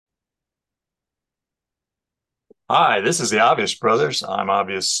Hi, this is the Obvious Brothers. I'm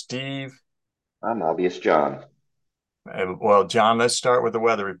Obvious Steve. I'm obvious, John. Well, John, let's start with the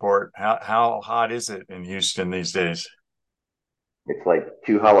weather report. How hot is it in Houston these days? It's like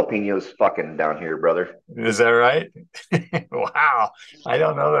two jalapenos fucking down here, brother. Is that right? Wow. I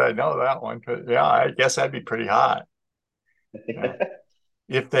don't know that I know that one, but yeah, I guess that'd be pretty hot. Yeah.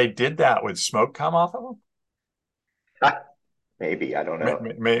 If they did that, would smoke come off of Maybe, I don't them?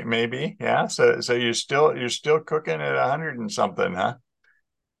 know. Maybe. Yeah. So you're still cooking at 100 and something, huh?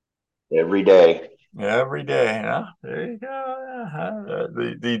 Every day. Every day, huh? There you go.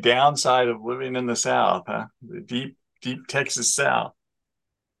 The downside of living in the South, huh? The deep Texas South.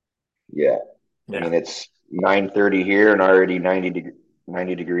 Yeah. I Yeah. mean, it's 9:30 here and already 90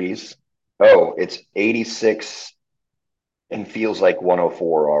 degrees. Oh, it's 86 and feels like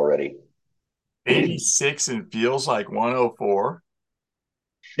 104 already. 86 and feels like 104.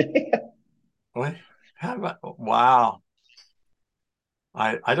 What? How about, wow.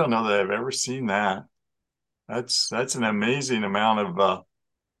 I don't know that I've ever seen that. That's an amazing amount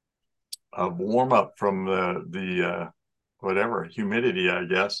of warm up from the whatever humidity, I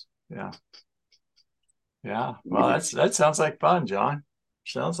guess. Yeah. Yeah. Well, that sounds like fun, John.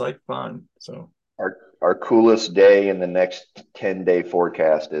 Sounds like fun. So Our coolest day in the next 10-day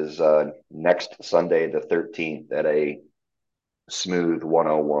forecast is next Sunday, the 13th, at a smooth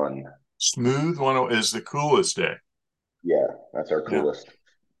 101. smooth one is the coolest day. Yeah, that's our Yeah. coolest.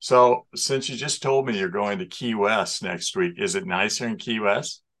 So since you just told me you're going to Key West next week, is it nicer in Key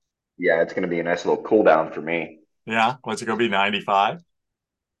West? Yeah, it's going to be a nice little cool down for me. Yeah. What's it going to be? 95?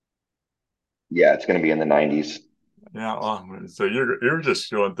 Yeah, it's going to be in the 90s. Yeah. So you're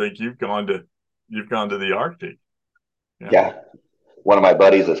just going to think you've gone to the Arctic. Yeah. Yeah. One of my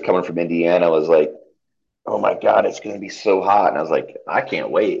buddies that's coming from Indiana was like, "Oh my God, it's going to be so hot." And I was like, "I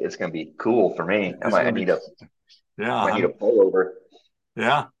can't wait. It's going to be cool for me. It's I going to need be, a yeah. I might need a pullover."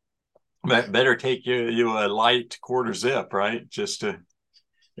 Yeah. Better take you a light quarter zip, right? Just to,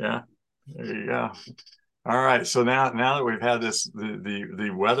 yeah. There you go. All right. So now that we've had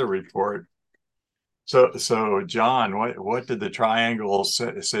the weather report. So John, what did the triangle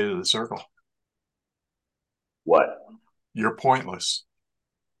say to the circle? What? You're pointless.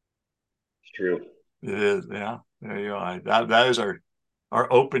 It's true. It is, yeah. There you go. That is our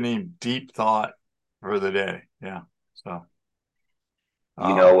opening deep thought for the day. Yeah. So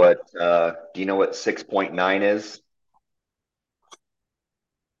You know um, what? Do you know what 6.9 is?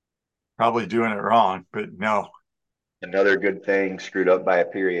 probably doing it wrong, but no. Another good thing screwed up by a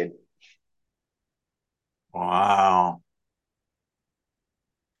period. Wow.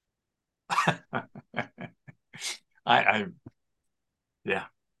 I yeah.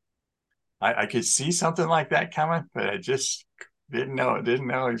 I could see something like that coming, but I just didn't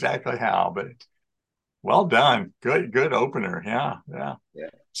know exactly how. But well done. Good opener. Yeah, yeah. Yeah.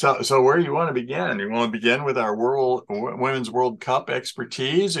 So where do you want to begin? You want to begin with our Women's World Cup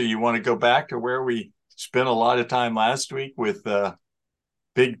expertise, or you want to go back to where we spent a lot of time last week with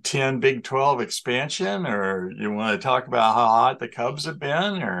Big Ten, Big 12 expansion, or you want to talk about how hot the Cubs have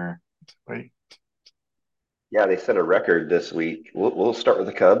been, or wait, Yeah, they set a record this week. We'll start with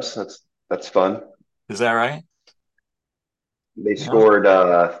the Cubs. That's fun. is that right? They Yeah, scored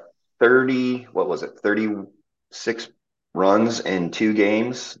 30, what was it? 36 runs in two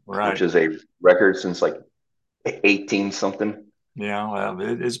games, which right. is a record since like 18 something. Yeah, well,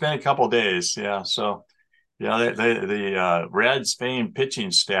 it's been a couple of days. Yeah, so yeah, the Reds famed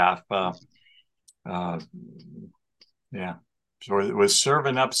pitching staff, uh, yeah, so it was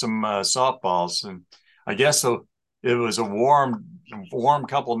serving up some softballs, and I guess so. It was a warm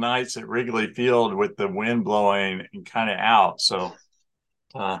couple nights at Wrigley Field with the wind blowing and kind of out. So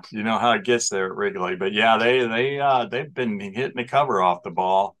you know how it gets there at Wrigley. But yeah, they've been hitting the cover off the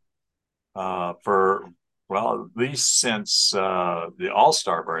ball for well at least since the All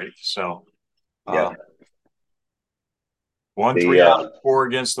Star break. So. Uh, Yep. Won They three out of four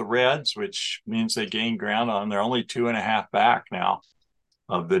against the Reds, which means they gained ground on. They're only 2.5 back now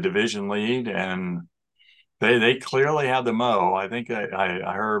of the division lead, and they clearly have the mo. I think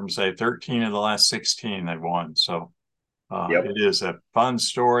I heard them say 13 of the last 16 they've won. So it yep. is a fun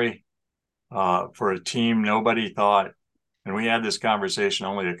story for a team nobody thought. And we had this conversation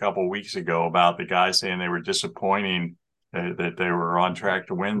only a couple of weeks ago about the guys saying they were disappointing that they were on track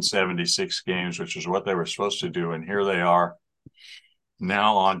to win 76 games, which is what they were supposed to do. And here they are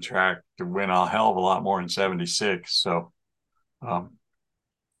now on track to win a hell of a lot more in 76. So, um,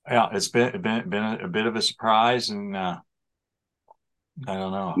 yeah, it's been a bit of a surprise, and I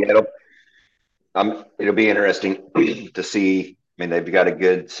don't know. Yeah, it'll be interesting to see. I mean, they've got a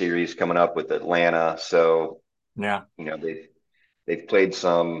good series coming up with Atlanta, so Yeah. You know, they've played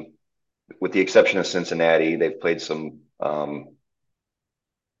some, with the exception of Cincinnati, they've played some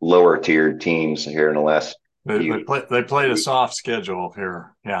lower tier teams here in the last few. They played a soft schedule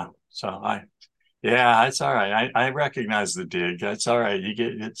here. Yeah. So yeah, it's all right. I recognize the dig. That's all right.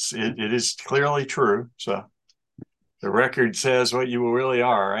 It is clearly true. So the record says what you really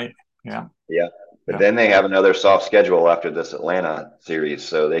are, right? Yeah. Yeah. But Yeah. then they have another soft schedule after this Atlanta series,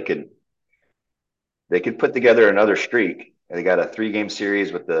 so they could put together another streak. They got a 3-game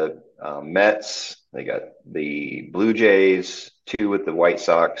series with the Mets. They got the Blue Jays, 2 with the White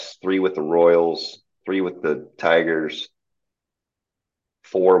Sox, 3 with the Royals, 3 with the Tigers,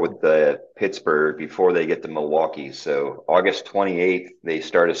 4 with the Pittsburgh before they get to Milwaukee. So August 28th, they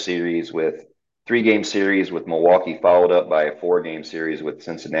start a series with 3-game series with Milwaukee, followed up by a 4-game series with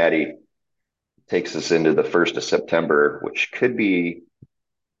Cincinnati. Takes us into the 1st of September, which could be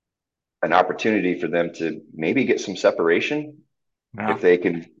an opportunity for them to maybe get some separation Yeah. if they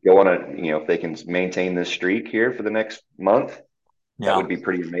can go on if they can maintain this streak here for the next month. That Yeah. would be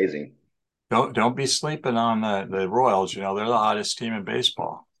pretty amazing. Don't be sleeping on the Royals. You know, they're the hottest team in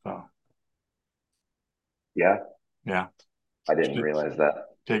baseball. So Yeah, yeah. I didn't realize that.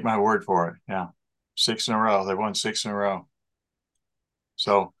 Take my word for it. Yeah. 6 in a row. They won 6 in a row.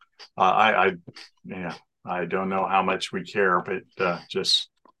 So yeah, I don't know how much we care, but just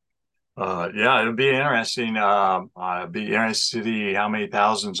yeah, it'll be interesting. I'd be interested to see how many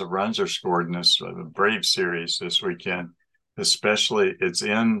thousands of runs are scored in this Brave series this weekend. Especially, it's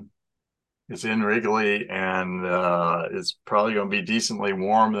in Wrigley, and it's probably going to be decently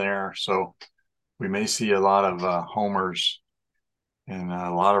warm there. So we may see a lot of homers and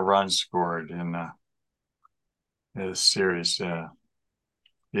a lot of runs scored in this series.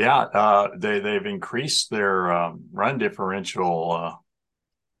 Yeah, they've increased their run differential.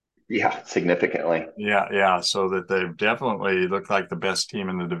 Yeah, significantly. Yeah. So that they've definitely looked like the best team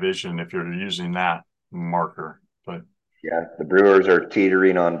in the division if you're using that marker. But Yeah, the Brewers are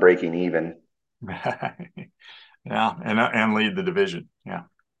teetering on breaking even yeah, and lead the division. Yeah.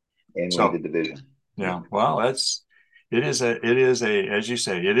 and lead the So division. yeah, well, it is a as you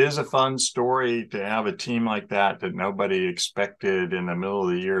say, it is a fun story to have a team like that nobody expected in the middle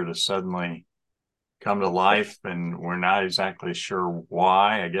of the year to suddenly come to life, and we're not exactly sure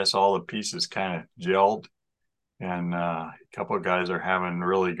why. I guess all the pieces kind of gelled, and a couple of guys are having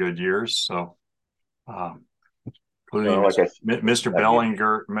really good years. So, including Well, like I Mr. said,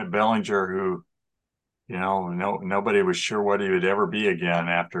 Bellinger, who nobody was sure what he would ever be again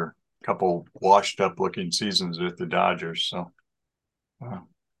after a couple washed up looking seasons with the Dodgers. So, uh,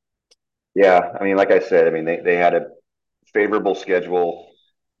 yeah, I mean, like I said, I mean they had a favorable schedule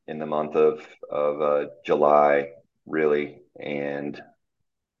in the month of July, really, and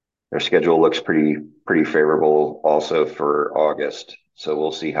their schedule looks pretty favorable also for August. So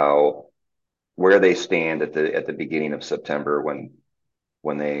we'll see how where they stand at the beginning of September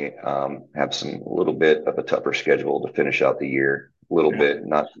when they have some a little bit of a tougher schedule to finish out the year. A little yeah. bit,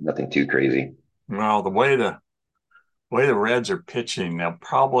 not nothing too crazy. Well, the way the Reds are pitching, they'll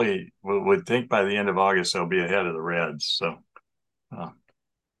probably would think by the end of August they'll be ahead of the Reds. So, uh,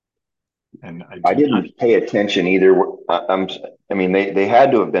 and I I do not didn't pay attention either. I mean, they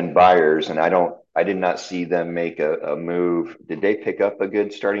had to have been buyers, and I did not see them make a move. Did they pick up a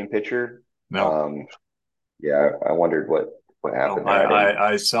good starting pitcher? know. Um, yeah, I wondered what No, happened there. I didn't.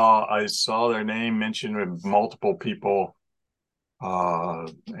 I saw their name mentioned with multiple people,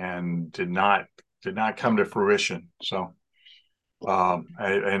 and did not come to fruition. So,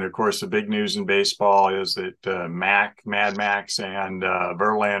 and of course, the big news in baseball is that Mad Max, and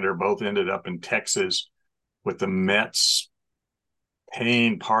Verlander both ended up in Texas with the Mets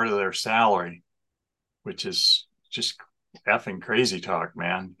paying part of their salary, which is just effing crazy talk,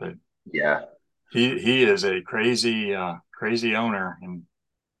 man. But Yeah, he is a crazy owner, and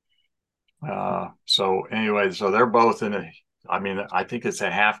so anyway, so they're both in a. I mean, I think it's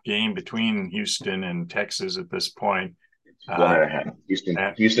a half game between Houston and Texas at this point. one Uh, and a half.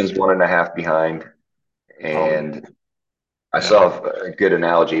 and, Houston's 1.5 behind, oh and I yeah, saw a good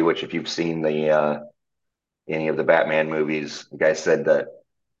analogy. Which, if you've seen the any of the Batman movies, the guy said that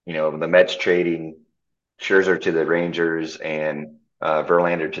the Mets trading Scherzer to the Rangers and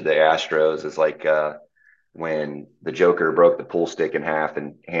Verlander to the Astros is like when the Joker broke the pool stick in half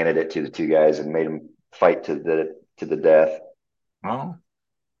and handed it to the two guys and made them fight to the death. well,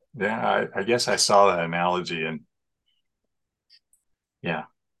 yeah. I guess I saw that analogy, and yeah,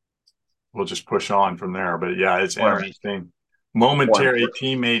 we'll just push on from there. But yeah, it's More, interesting. more Momentary important.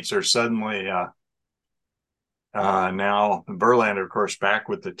 teammates are suddenly now Verlander, of course, back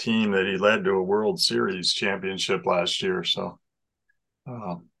with the team that he led to a World Series championship last year. So,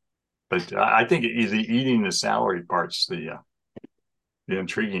 uh, but I think the eating the salary part's the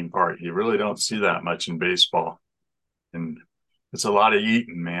intriguing part. You really don't see that much in baseball, and it's a lot of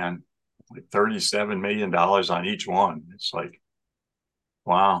eating, man. Like $37 million on each one. It's like,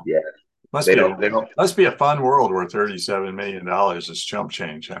 wow, Yeah, must they be a don't they don't. must be a fun world where $37 million is chump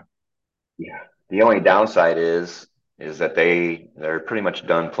change. Huh? Yeah, the only downside is that they're pretty much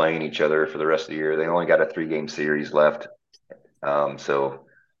done playing each other for the rest of the year. They only got a 3 game series left, so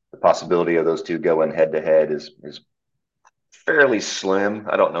the possibility of those two going head to head is fairly slim.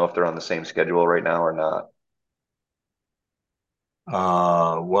 I don't know if they're on the same schedule right now or not.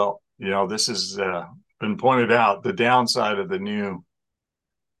 Well, this has been pointed out. The downside of the new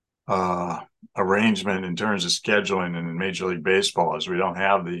uh, arrangement in terms of scheduling in Major League Baseball is we don't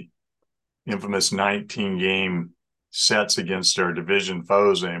have the infamous 19 game sets against our division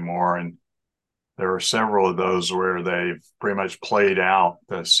foes anymore. And there are several of those where they've pretty much played out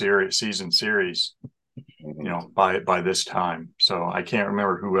the season series, Mhm. by this time. So I can't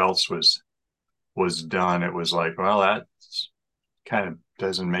remember who else was done. It was like, well, that kind of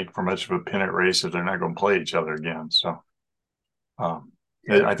doesn't make for much of a pennant race if they're not going to play each other again. So um,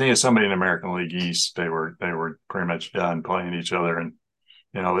 Yeah, I think it's somebody in American League East. They were pretty much done playing each other, and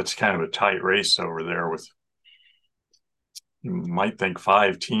it's kind of a tight race over there with, you might think,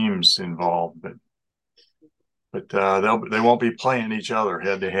 5 teams involved, but they won't be playing each other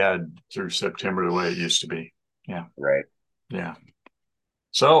head to head through September the way it used to be. Yeah, right. yeah.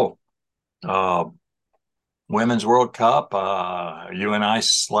 So, uh, Women's World Cup. You and I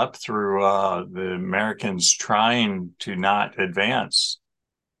slept through the Americans trying to not advance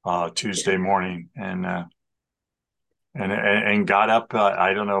Tuesday morning, and got up.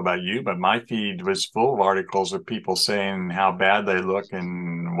 I don't know about you, but my feed was full of articles of people saying how bad they look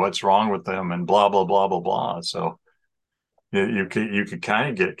and what's wrong with them and blah blah blah blah blah. So you could kind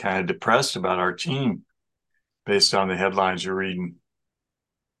of get kind of depressed about our team based on the headlines you're reading.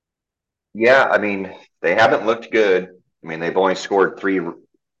 Yeah, I mean they haven't looked good. I mean they've only scored three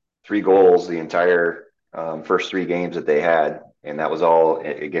goals the entire first 3 games that they had, and that was all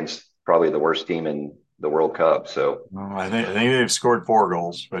against probably the worst team in the World Cup. So Well, I think they've scored 4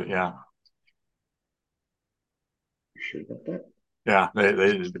 goals, but yeah, sure about that. yeah,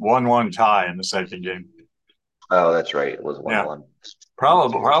 they 1-1 tie in the second game. Oh, that's right. It was one Yeah, one.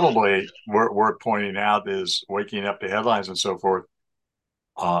 probably worth pointing out is waking up to headlines and so forth.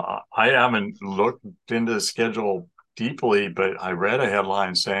 I haven't looked into the schedule deeply, but I read a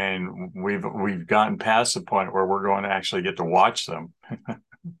headline saying we've gotten past the point where we're going to actually get to watch them,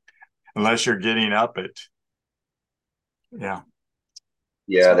 unless you're getting up at, yeah.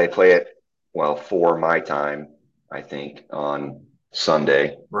 Yeah, So they play it well for my time, I think, on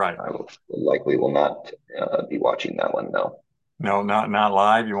Sunday. right, Likely will not be watching that one. No. no, not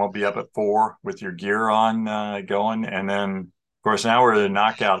live. You won't be up at 4 with your gear on, going, and then of course now we're at the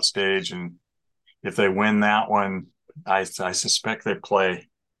knockout stage, and if they win that one, I suspect they play.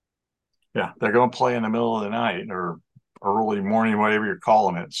 Yeah, they're going to play in the middle of the night or early morning, whatever you're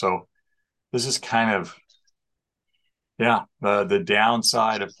calling it. So this is kind of, yeah, the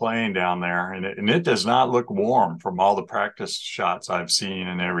downside of playing down there, and it does not look warm from all the practice shots I've seen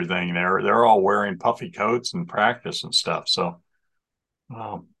and everything. They're all wearing puffy coats and practice and stuff. So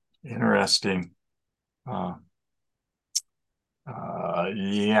um, interesting. Uh,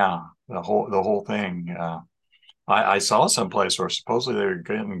 yeah, the whole thing. I saw someplace where supposedly they were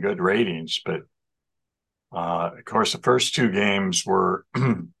getting good ratings, but of course the first 2 games were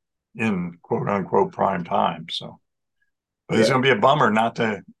in quote unquote prime time. So, but it's Yeah. going to be a bummer not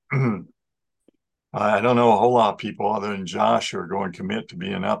to. I don't know a whole lot of people other than Josh who are going to commit to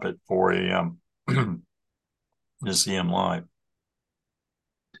being up at 4 a.m. to see him live.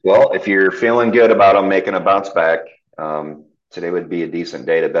 Well, if you're feeling good about them making a bounce back, today would be a decent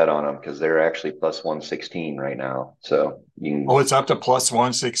day to bet on them because they're actually plus 116 right now. So you Oh, can, it's up to plus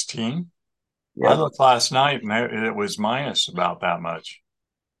 116. I yep, looked last night and it was minus about that much.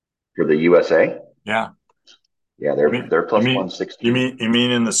 for the USA. Yeah. Yeah, You they're mean they're you plus mean you 116. mean you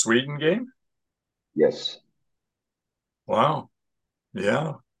mean in the Sweden game? Yes. Wow.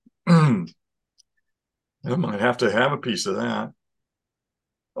 Yeah. I might have to have a piece of that.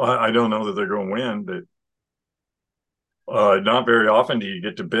 I don't know that they're going to win, but not very often do you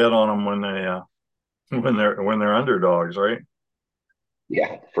get to bet on them when they when they're underdogs, right?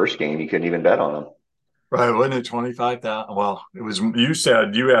 Yeah. First game, you couldn't even bet on them. Right? Wasn't it 25,000? Well, it was. You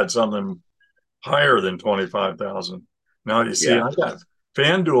said you had something higher than 25,000. Now you see, Yeah. I got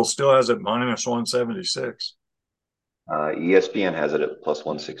FanDuel still has it minus 176. ESPN has it at plus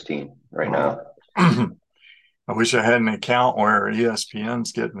 116 right Oh. now. I wish I had an account where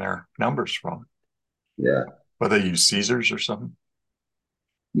ESPN's getting their numbers from. Yeah. But they use Caesars or something.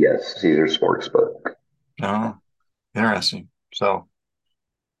 Yes, Caesar Sportsbook. No, interesting. So,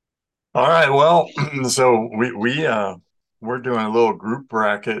 all right. Well, so we're doing a little group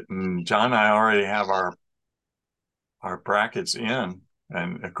bracket, and John and I already have our brackets in.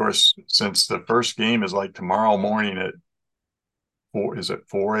 And of course, since the first game is like tomorrow morning at four, is it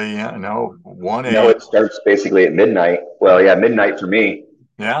 4 a.m.? No, 1 No, a.m. it starts basically at midnight. Well, yeah, midnight for me.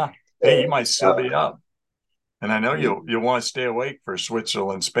 Yeah. Hey, you So, might still yeah. be up. And I know Mm. you'll want to stay awake for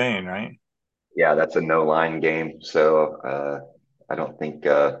Switzerland, Spain, right? Yeah, that's a no line game. So I don't think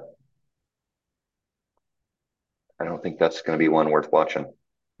uh, I don't think that's going to be one worth watching.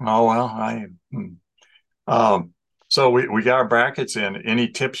 Oh well, um so we got our brackets in. Any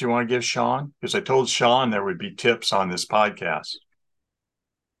tips you want to give Sean? Because I told Sean there would be tips on this podcast.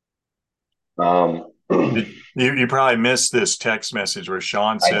 Um, You probably missed this text message where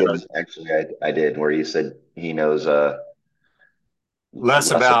Sean I said did actually. I did where he said he knows less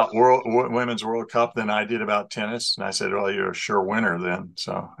less about. about women's World Cup than I did about tennis, and I said, "Well, you're a sure winner then."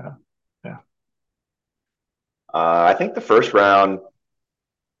 So yeah, I think the first round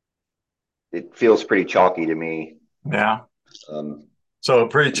it feels pretty chalky to me. yeah. Um, So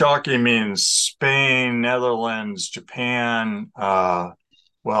pretty chalky means Spain, Netherlands, Japan,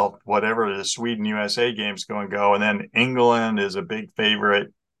 well, whatever the Sweden USA game's going to go. And then England is a big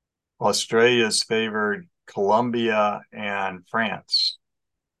favorite. Australia's favored, Colombia and France.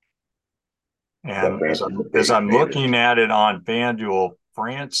 yeah, And France is the as biggest I'm favorite. looking at it on FanDuel,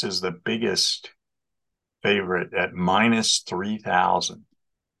 France is the biggest favorite at minus 3,000.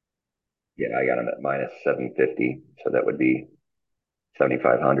 Yeah, I got him at minus 750, so that would be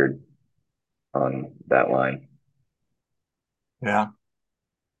 7,500 on that line. Yeah.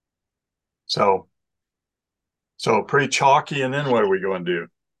 So pretty chalky. And then what are we going to do?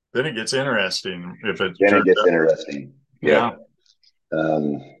 Then it gets interesting if it Then it turns gets out. interesting. Yeah. Yep.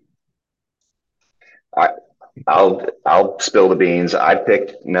 Um, I I'll spill the beans. I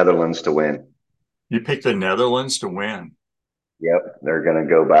picked Netherlands to win. You picked the Netherlands to win. Yep, they're going to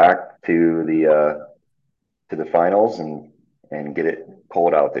go back to the finals and get it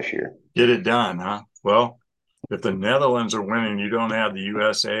pulled out this year. Get it done, huh? Well, if the Netherlands are winning, you don't have the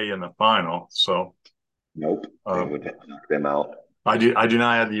USA in the final. So Nope, they uh, would knock them out. I do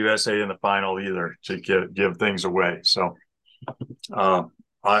not have the USA in the final either to give things away. So uh,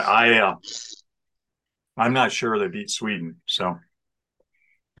 I I'm not sure they beat Sweden. So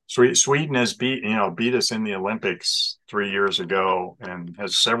Sweden has beat us in the Olympics 3 years ago and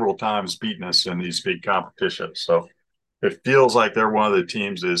has several times beaten us in these big competitions. So it feels like they're one of the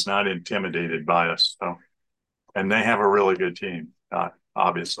teams that is not intimidated by us. So and they have a really good team,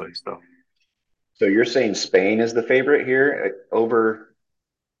 obviously. So So you're saying Spain is the favorite here over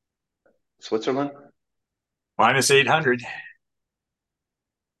Switzerland? minus 800.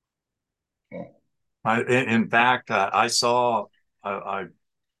 Oh, In fact, I saw I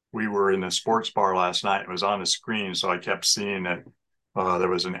we were in a sports bar last night. It was on the screen, so I kept seeing it. There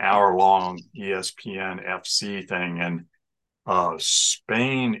was an hour-long ESPN FC thing, and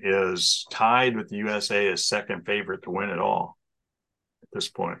Spain is tied with the USA as second favorite to win it all at this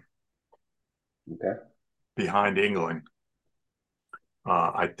point, okay. behind England.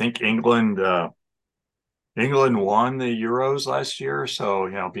 I think England won the Euros last year,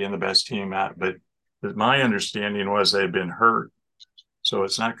 so being the best team at. But my understanding was they've been hurt, so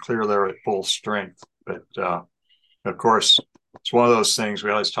it's not clear they're at full strength. But of course, it's one of those things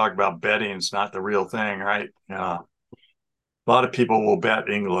we always talk about. Betting it's not the real thing, right? A lot of people will bet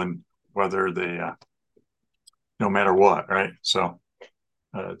England whether they, no matter what, right? So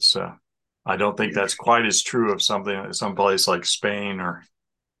it's. I don't think that's quite as true of some place like Spain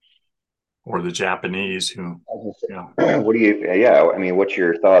or the Japanese who, you know, What do you? Yeah, I mean, what's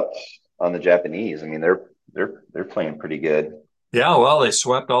your thoughts on the Japanese? I mean, they're playing pretty good. yeah. Well, they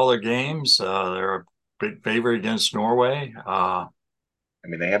swept all their games. They're a big favorite against Norway. I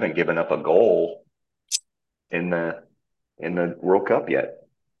mean, they haven't given up a goal in the World Cup yet.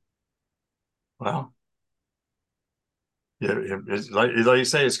 Well, yeah, it's like you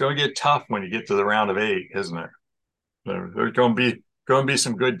say, it's going to get tough when you get to the round of eight, isn't it? There's going to be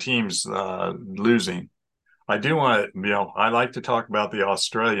some good teams losing. I do want to, I like to talk about the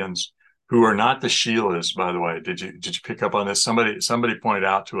Australians who are not the Sheilas, by the way. Did you pick up on this? Somebody pointed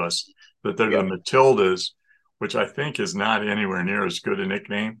out to us that they're the Yep. Matildas, which I think is not anywhere near as good a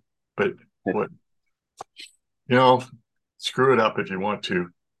nickname. But what you screw it up if you want to,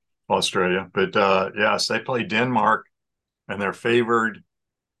 Australia. But yes, they play Denmark and they're favored.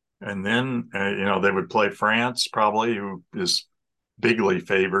 And then, they would play France probably, who is bigly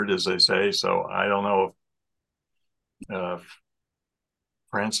favored, as they say. So I don't know if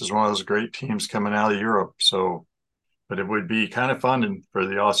France is one of those great teams coming out of Europe. So, but it would be kind of fun for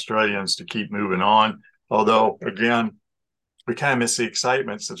the Australians to keep moving on. Although, again, we kind of miss the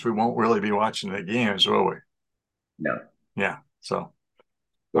excitement since we won't really be watching the games, will we? No. Yeah. So,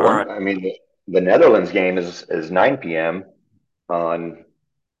 The all right. one, I mean, the Netherlands game is 9 p.m.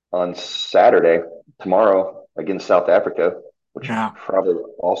 on Saturday, tomorrow, against South Africa, which Yeah. probably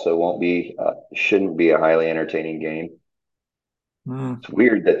also shouldn't be a highly entertaining game. Mm. It's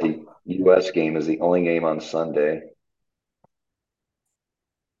weird that the U.S. game is the only game on Sunday.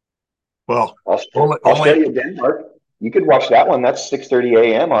 Well, only, Australia, Denmark. You could watch that one. That's 6:30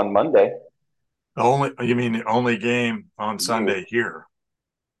 a.m. on Monday. you mean the only game on Sunday here?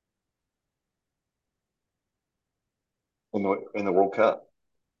 In the World Cup.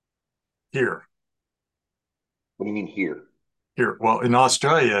 Here. What do you mean here? Here. Well, in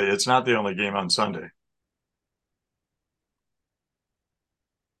Australia, it's not the only game on Sunday.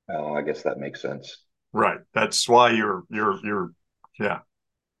 Oh, I guess that makes sense. Right. That's why yeah.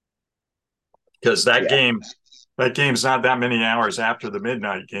 Because Yeah. that game's not that many hours after the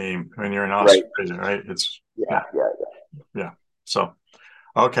midnight game when you're in Right. Australia, right? Yeah. Yeah. So,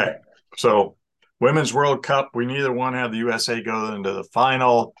 okay. So, Women's World Cup, we neither one have the USA go into the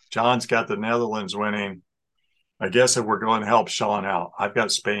final. John's got the Netherlands winning. I guess if we're going to help Sean out, I've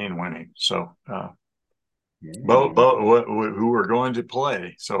got Spain winning. So, both who are going to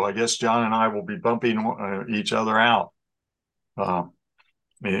play. So, I guess John and I will be bumping each other out uh,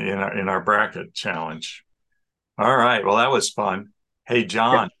 in our bracket challenge. All right. Well, that was fun. Hey, Yeah.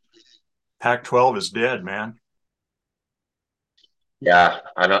 John, Pac-12 is dead, man. Yeah,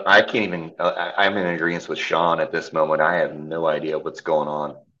 I can't even. I'm in agreement with Sean at this moment. I have no idea what's going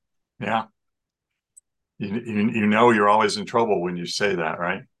on. Yeah. You know you're always in trouble when you say that,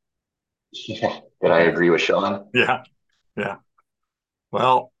 right? Yeah. Did I Yeah. agree with Sean? Yeah. Yeah.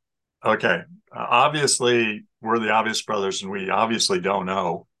 Well, okay. Obviously, we're the obvious brothers, and we obviously don't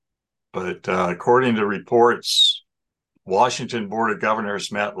know. But according to reports, Washington Board of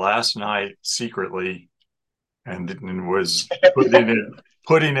Governors met last night secretly and was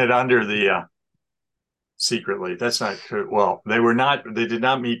putting it under the secretly. That's not true. Well, they did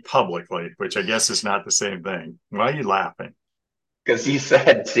not meet publicly, which I guess is not the same thing. Why are you laughing? Because he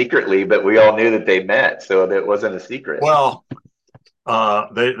said secretly, but we all knew that they met, so that wasn't a secret. Well,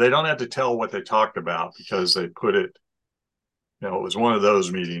 they don't have to tell what they talked about because they put it, it was one of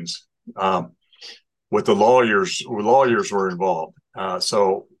those meetings with the lawyers. Lawyers were involved.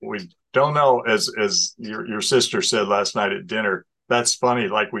 So we don't know, as your sister said last night at dinner, that's funny.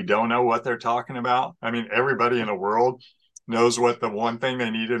 Like we don't know what they're talking about. I mean, everybody in the world knows what the one thing they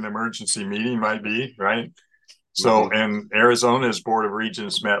need an emergency meeting might be, right? So, Mm-hmm. and Arizona's Board of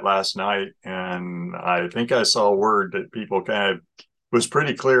Regents met last night, and I think I saw word that people kind of was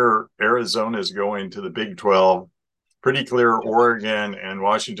pretty clear Arizona's going to the Big 12, pretty clear Oregon and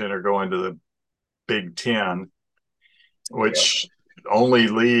Washington are going to the Big 10, Yeah. which only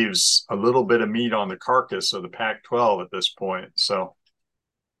leaves a little bit of meat on the carcass of the Pac 12 at this point. So,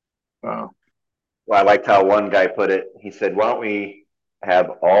 uh, Well, I liked how one guy put it. He said, "Why don't we have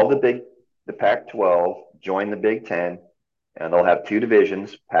the Pac-12 join the Big Ten, and they'll have two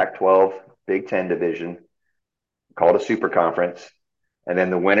divisions: Pac-12, Big Ten division, called a super conference, and then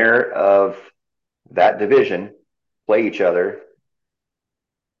the winner of that division play each other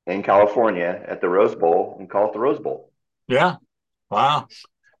in California at the Rose Bowl and call it the Rose Bowl." yeah, wow,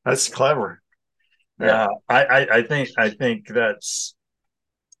 that's clever. Yeah. I think that's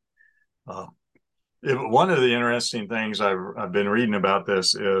uh, one of the interesting things I've been reading about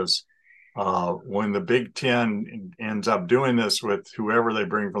this is when the Big Ten ends up doing this with whoever they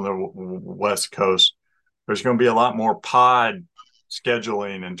bring from the West Coast, there's going to be a lot more pod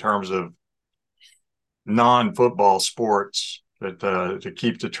scheduling in terms of non-football sports that to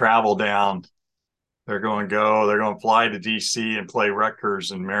keep the travel down. They're going to go. They're going to fly to DC and play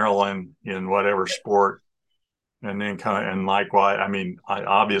Rutgers in Maryland in whatever sport, and then and likewise. I mean,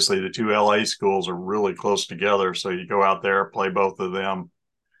 obviously the two LA schools are really close together, so you go out there, play both of them.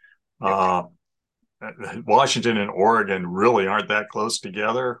 Uh, Washington and Oregon really aren't that close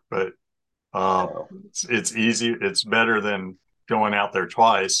together, but No. it's easy. It's better than going out there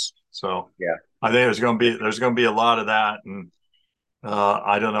twice. So Yeah. I think there's going to be a lot of that, and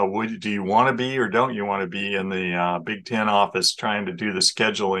I don't know. Do you want to be or don't you want to be in the Big Ten office trying to do the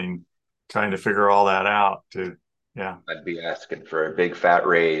scheduling, trying to figure all that out? Yeah, I'd be asking for a big fat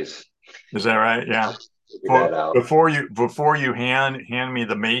raise. is that right? Yeah, Figure that out. before you hand me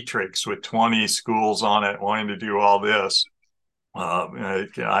the matrix with 20 schools on it wanting to do all this,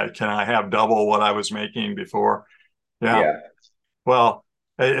 can I have double what I was making before? Yeah. Yeah. Well,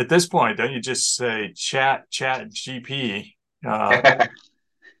 at this point, don't you just say chat GP, uh,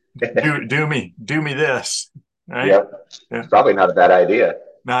 do me this, right? Yep. Yeah. It's probably not a bad idea.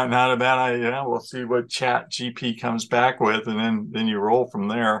 Not a bad idea. We'll see what chat GP comes back with, and then you roll from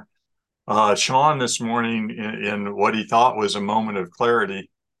there. Sean this morning in what he thought was a moment of clarity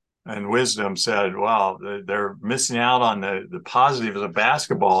and wisdom said, wow, they're missing out on the positives of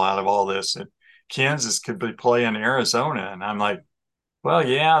basketball out of all this. And Kansas could be playing Arizona. And I'm like, well,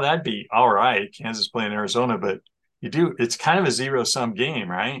 yeah, that'd be all right. Kansas playing Arizona, but it's kind of a zero sum game,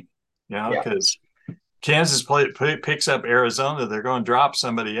 right? You know, Yeah. because Kansas picks up Arizona, they're going to drop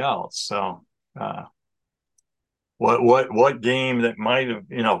somebody else. So, what game that might have,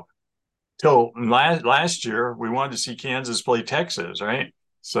 till last year we wanted to see Kansas play Texas, right?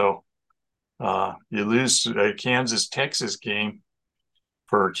 So you lose a Kansas Texas game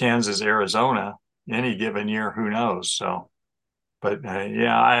for Kansas Arizona any given year, who knows? So, but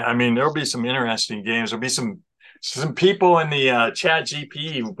yeah, I mean there'll be some interesting games. There'll be some people in the chat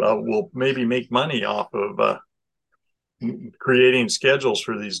GP will maybe make money off of creating schedules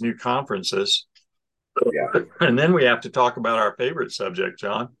for these new conferences. Yeah. And then we have to talk about our favorite subject,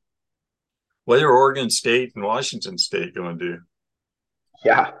 John. What are Oregon State and Washington State going to do?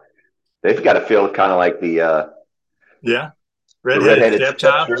 Yeah. They've got to feel kind of like Yeah, the redheaded redheaded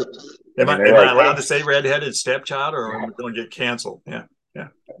stepchild. stepchild. I Am mean, I they're am I like, allowed hey, to say redheaded stepchild, or am I going to get canceled? Yeah, yeah,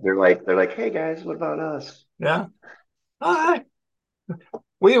 they're like, hey guys, what about us? yeah. All right,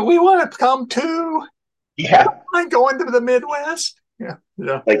 we want to come too. Yeah. I'm going to the Midwest. Yeah,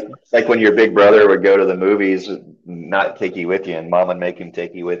 yeah, Like when your big brother would go to the movies, not take you with you, and mom would make him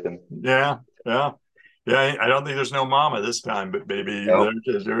take you with him. yeah, yeah, yeah. I don't think there's no mama this time, but maybe No.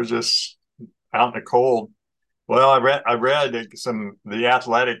 they're just out in the cold. Well, I read some the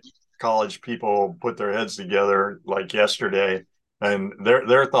athletic college people put their heads together like yesterday, and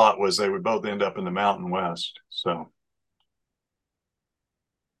their thought was they would both end up in the Mountain West. So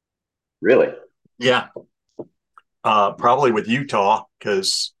Really? yeah, probably with Utah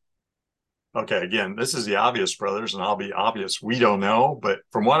because okay, again, this is the obvious, brothers, and I'll be obvious. We don't know, but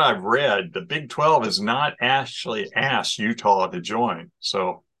from what I've read, the Big 12 has not actually asked Utah to join.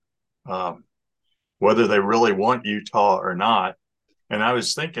 So um, whether they really want Utah or not. And I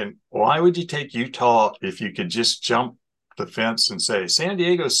was thinking, why would you take Utah if you could just jump the fence and say, San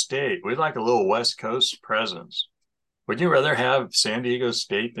Diego State, we'd like a little West Coast presence? Would you rather have San Diego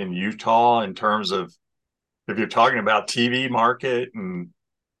State than Utah in terms of if you're talking about TV market and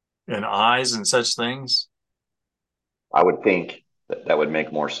eyes and such things? I would think that would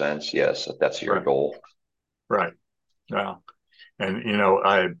make more sense. Yes, if that's your Right, goal. right. Yeah. And,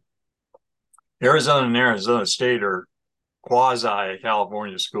 I Arizona and Arizona State are quasi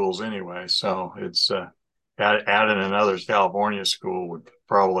California schools anyway. So it's adding another California school would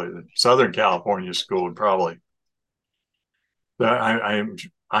probably Southern California school would probably.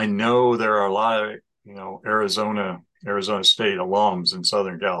 I know there are a lot of Arizona State alums in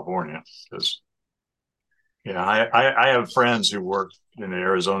Southern California because I have friends who work in the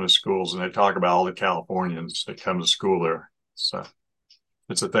Arizona schools and they talk about all the Californians that come to school there. So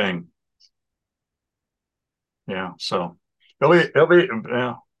it's a thing. Yeah. So it'll be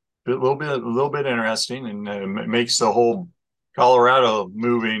a little bit interesting, and it makes the whole Colorado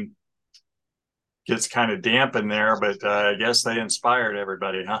moving gets kind of dampened there. But I guess they inspired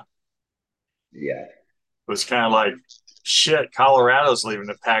everybody, huh? Yeah. It was kind of like, shit, Colorado's leaving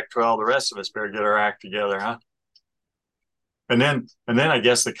the Pac-12. The rest of us better get our act together, huh? And then I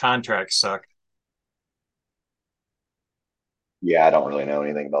guess the contracts suck. Yeah, I don't really know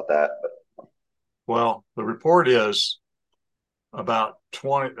anything about that, but Well, the report is about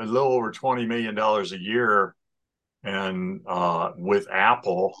a little over $20 million a year, and with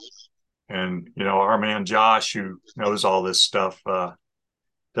Apple. And our man Josh, who knows all this stuff,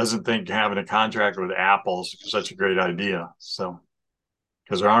 doesn't think having a contract with Apple is such a great idea. So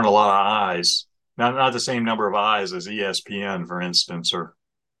because there aren't a lot of eyes, not the same number of eyes as ESPN, for instance, or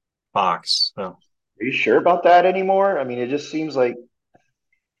Fox. So are you sure about that anymore? I mean, it just seems like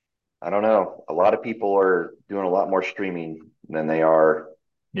I don't know. A lot of people are doing a lot more streaming than they are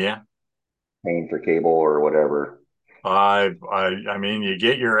yeah, paying for cable or whatever. I mean, you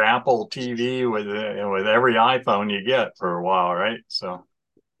get your Apple TV with every iPhone you get for a while, right? So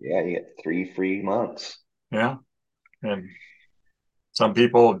Yeah, you get 3 free months. yeah, and some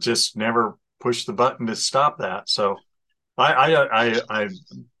people just never push the button to stop that. So I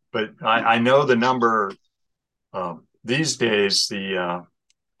but I know the number these days. The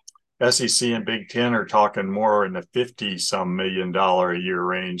SEC and Big Ten are talking more in the 50-some million dollar a year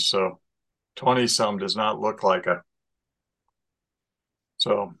range. So 20-some does not look like a.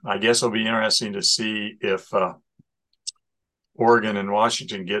 So I guess it'll be interesting to see if Oregon and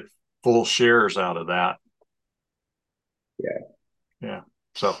Washington get full shares out of that. Yeah. Yeah.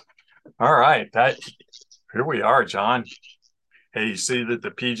 So, all right. Here we are, John. Hey, you see that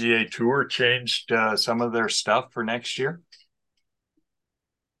the PGA Tour changed some of their stuff for next year?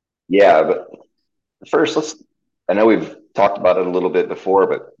 Yeah, but first, I know we've talked about it a little bit before,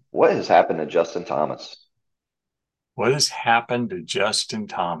 but what has happened to Justin Thomas? What has happened to Justin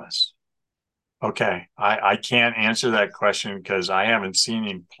Thomas? Okay, I can't answer that question because I haven't seen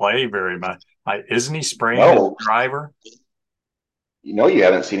him play very much. Isn't he spraying his No, driver? you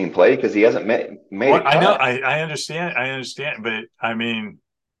haven't seen him play because he hasn't made Well, a I know, cut. I understand, but I mean,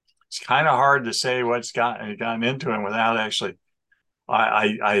 it's kind of hard to say what's gotten into him without actually.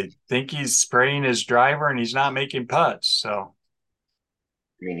 I think he's spraying his driver and he's not making putts. So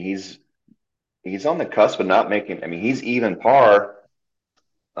I mean, he's on the cusp of not making. I mean, he's even par.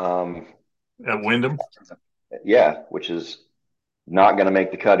 Um, at Wyndham, yeah, which is not going to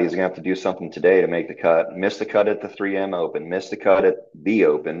make the cut. He's going to have to do something today to make the cut. Missed the cut at the 3M Open. Missed the cut at the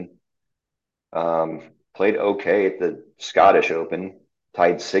Open. Played okay at the Scottish Open.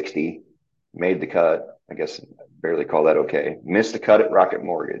 Tied 60. Made the cut. I guess barely call that okay. Missed the cut at Rocket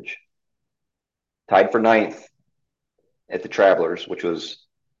Mortgage. Tied for ninth at the Travelers, which was,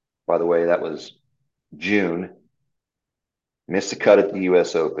 by the way, that was June. Missed a cut at the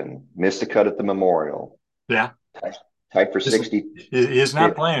U.S. Open. Missed a cut at the Memorial. yeah, Tied for 60. he's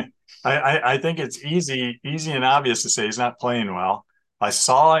not playing. I think it's easy and obvious to say he's not playing well. I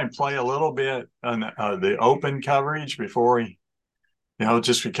saw him play a little bit on the Open coverage before he,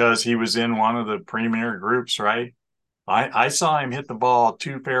 just because he was in one of the premier groups, right? I saw him hit the ball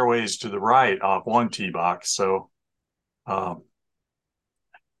 2 fairways to the right off one tee box. So um,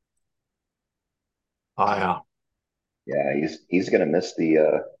 I Yeah, he's going to miss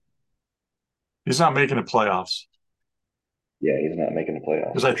the. he's not making the playoffs Yeah, he's not making the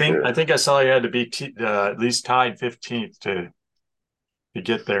because playoffs I for think sure. I saw he had to be at least tied 15th to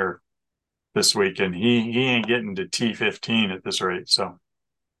get there this week, and he ain't getting to T15 at this rate. So,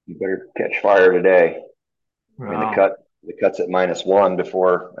 You better catch fire today. I mean, well, the cut's at -1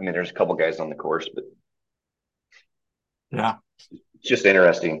 before. I mean, there's a couple guys on the course, but yeah, it's just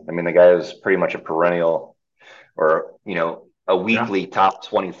interesting. I mean, the guy is pretty much a perennial or, a yeah, weekly top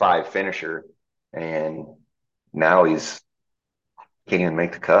 25 finisher. And now he's can't even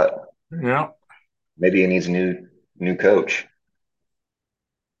make the cut. yeah. Maybe he needs a new coach.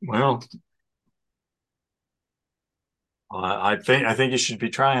 Well, I think you should be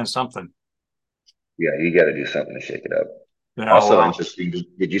trying something. Yeah, you got to do something to shake it up. Yeah, Also well, interesting.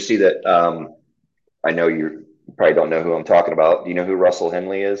 Did you see that? I know you probably don't know who I'm talking about. Do you know who Russell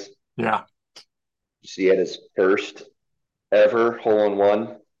Henley is? yeah. You see, he had his first ever hole in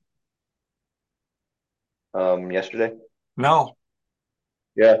one yesterday. No,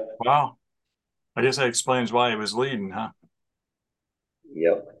 Yeah. wow. I guess that explains why he was leading, huh?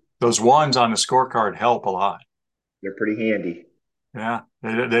 Yep. Those ones on the scorecard help a lot. They're pretty handy. Yeah,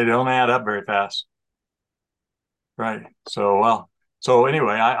 they don't add up very fast. Right. So, well, so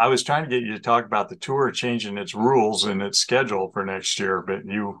anyway, I was trying to get you to talk about the tour changing its rules and its schedule for next year, but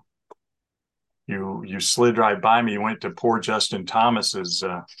you slid right by me. You went to poor Justin Thomas's,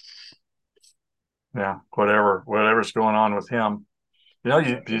 yeah, whatever's going on with him.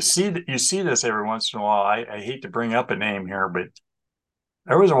 You see this every once in a while. I hate to bring up a name here, but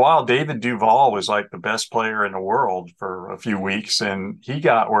there was a while David Duval was like the best player in the world for a few weeks, and he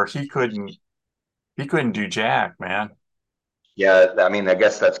got where he couldn't do jack, man. Yeah, I mean, I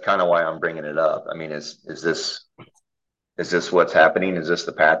guess that's kind of why I'm bringing it up. I mean, is this what's happening? Is this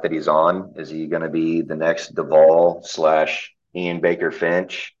the path that he's on? Is he going to be the next Duvall slash Ian Baker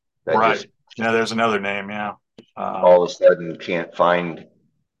Finch that Right. just Yeah, there's another name. Yeah. all of a sudden can't find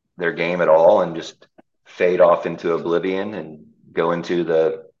their game at all and just fade off into oblivion and go into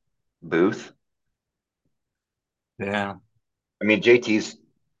the booth? Yeah. I mean, JT's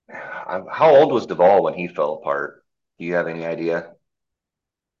how old was Duvall when he fell apart? Do you have any idea?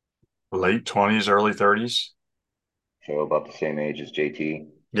 Late 20s, early 30s. So about the same age as JT.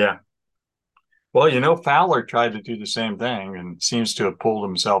 Yeah. Well, Fowler tried to do the same thing and seems to have pulled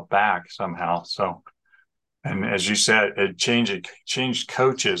himself back somehow. So, and as you said, it changed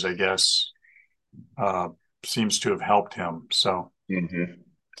coaches, I guess, uh, seems to have helped him. So, Mm-hmm.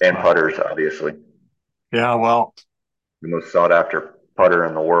 And uh, putters, obviously, yeah, well, the most sought after putter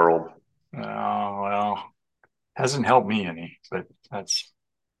in the world. Oh, well, hasn't helped me any, but that's,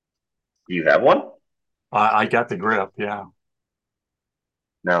 Do you have one? I got the grip. Yeah.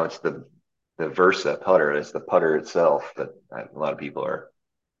 No, it's the Versa putter. It's the putter itself that a lot of people are.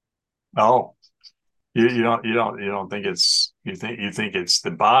 Oh, you don't think it's, you think it's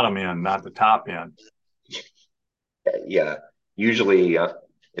the bottom end, not the top end. Yeah, usually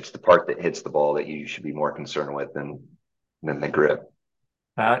it's the part that hits the ball that you should be more concerned with than the grip.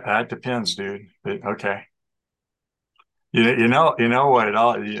 That depends, dude. Okay. You know what it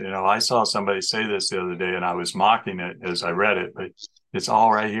all, I saw somebody say this the other day and I was mocking it as I read it, but it's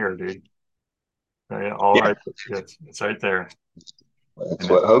all right here, dude. All Yeah, right. It's right there. that's And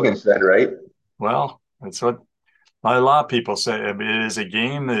it, what Hogan said, right? well, that's what a lot of people say. I mean, it is a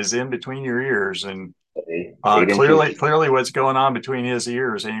game that is in between your ears, and Eight clearly, inches. clearly, what's going on between his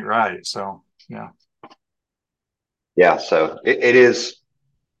ears ain't right. So, yeah. Yeah, so it is.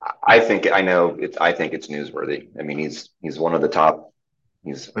 I think I know. I think it's newsworthy. I mean, he's one of the top.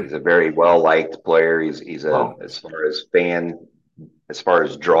 But He's a very well liked player. He's a oh, as far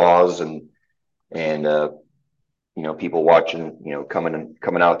as draws and people watching,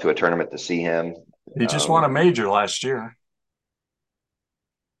 coming out to a tournament to see him. he just won a major last year.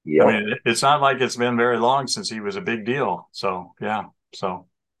 I Yep. mean, it's not like it's been very long since he was a big deal. So, yeah. So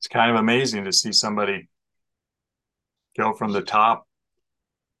it's kind of amazing to see somebody go from the top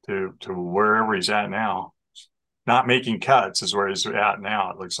to wherever he's at now. Not making cuts is where he's at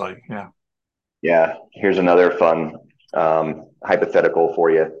now. It looks like, yeah. Yeah. Here's another fun hypothetical for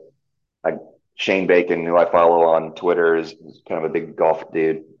you. I, Shane Bacon, who I follow on Twitter, is kind of a big golf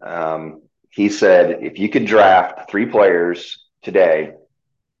dude. He said if you could draft three players today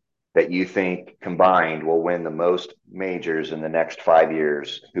that you think combined will win the most majors in the next 5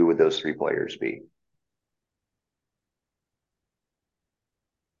 years, who would those three players be?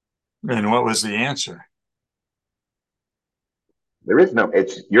 And what was the answer? There is no.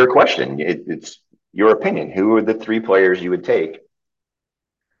 It's your question. It's your opinion. Who are the three players you would take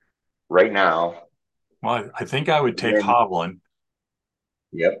right now? Well, I think I would take Win. Hovland.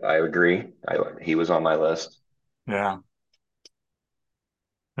 Yep, I agree. He was on my list. Yeah.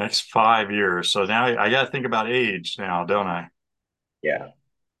 Next 5 years. So now I got to think about age now, don't I? Yeah.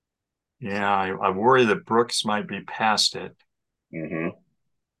 Yeah, I worry that Brooks might be past it. Mm-hmm.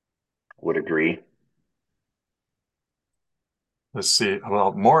 Would agree. Let's see.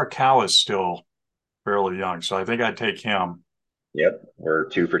 Well, Morikawa is still fairly young, so I think I'd take him. Yep, we're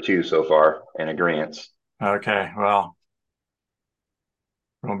 2 for 2 so far in agreement. Okay, well,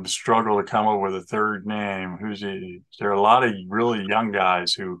 I'm struggle to come up with a third name. Who's he? There are a lot of really young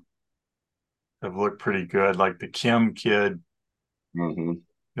guys who have looked pretty good, like the Kim kid, Mm-hmm.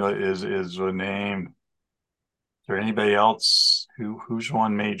 is a name. Is there anybody else who's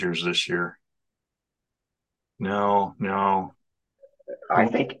won majors this year? No, no. I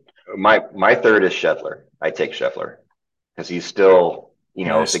think my third is Scheffler. I take Scheffler because he's still,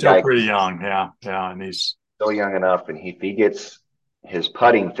 Yeah, if he's the still guy pretty young. Yeah, yeah, and he's still young enough, and if he gets his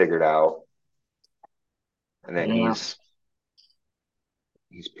putting figured out, and then yeah.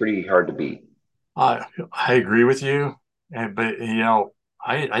 he's pretty hard to beat. I agree with you, but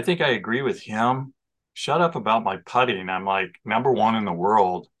I think I agree with him. Shut up about my putting. I'm like number one in the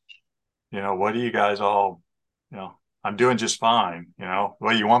world. What do you guys all? You know, I'm doing just fine.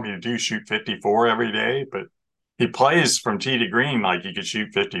 What do you want me to do? Shoot 54 every day? But he plays from tee to green like he could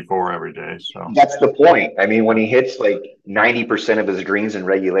shoot 54 every day. So That's the point. I mean, when yeah. he hits like 90% of his greens in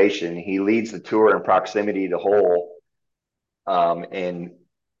regulation, he leads the tour in proximity to hole in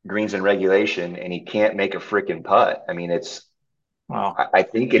greens in regulation, and he can't make a freaking putt. I mean, Well, I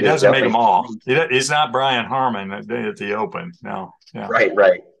think he it is doesn't make them definitely all. He's not Brian Harmon at the Open. No, yeah. right,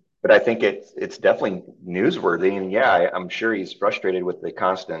 right. But I think it's definitely newsworthy, and yeah, I'm sure he's frustrated with the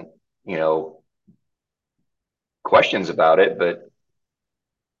constant, you know, questions about it. But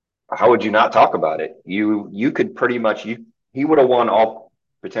how would you not talk about it? You could pretty much he would have won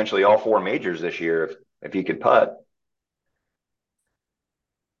potentially all four majors this year if he could putt.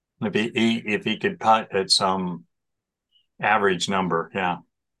 If he could putt at some average number, yeah,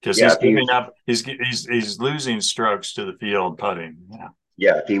 because Yeah, he's if he giving up, he's losing strokes to the field putting. Yeah,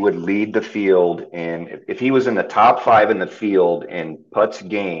 yeah, if he would lead the field and if he was in the top five in the field and putts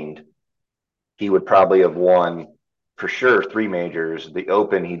gained, he would probably have won for sure three majors. The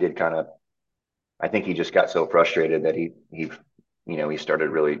Open, he did kind of. I think he just got so frustrated that he started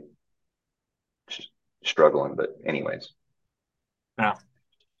really struggling. But anyways, yeah.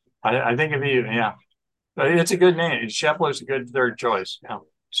 I think if he, yeah, it's a good name. Scheffler's a good third choice. Yeah.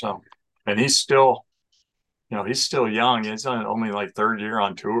 So, and he's still he's still young. He's only like third year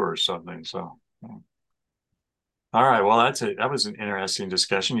on tour or something. So, all right. Well, that was an interesting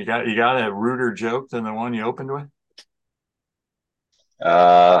discussion. You got a ruder joke than the one you opened with?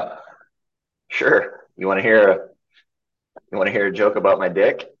 Uh, sure. You want to hear a joke about my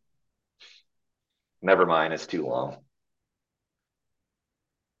dick? Never mind. It's too long.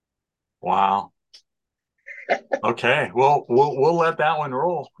 Wow. Okay. Well, we'll let that one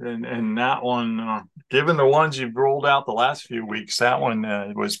roll. And that one, given the ones you've rolled out the last few weeks, that one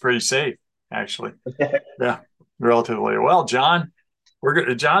was pretty safe, actually. Yeah, relatively well. John's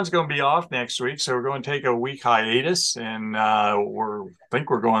going to be off next week, so we're going to take a week hiatus, and think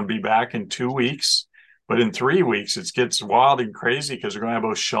we're going to be back in 2 weeks. But in 3 weeks, it gets wild and crazy because we're going to have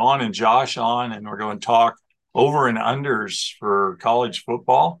both Sean and Josh on, and we're going to talk over and unders for college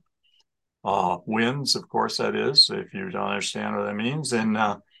football. Wins, of course, that is, if you don't understand what that means. And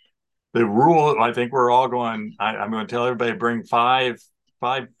the rule, I think we're all going. I'm going to tell everybody bring five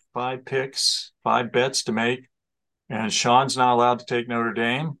picks, five bets to make, and Sean's not allowed to take Notre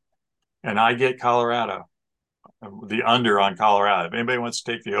Dame, and I get Colorado, the under on Colorado. If anybody wants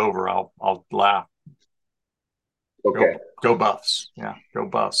to take the over, I'll laugh. Okay. Go Buffs, yeah, go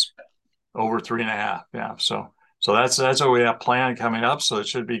Buffs. Over 3.5, yeah. So that's what we have planned coming up. So it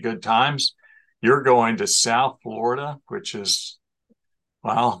should be good times. You're going to South Florida, which is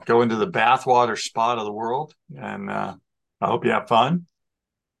going to the bathwater spot of the world, and I hope you have fun.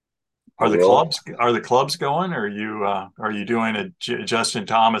 I will. Are the clubs going, or are you doing a Justin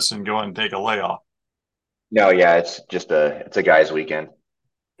Thomas and going and take a layoff? No, yeah, it's a guys' weekend.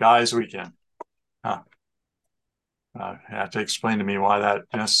 Guys weekend. Huh. You have to explain to me why that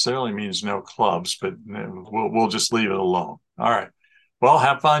necessarily means no clubs, but we'll just leave it alone. All right. Well,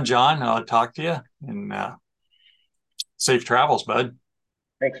 have fun, John. I'll talk to you, and safe travels, bud.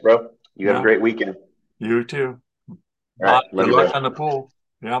 Thanks, bro. You have a Yeah, great weekend. you too. All right. Bye. Love Good you, luck bro. on the pool.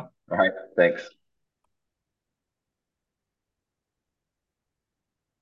 Yep. All right. Thanks.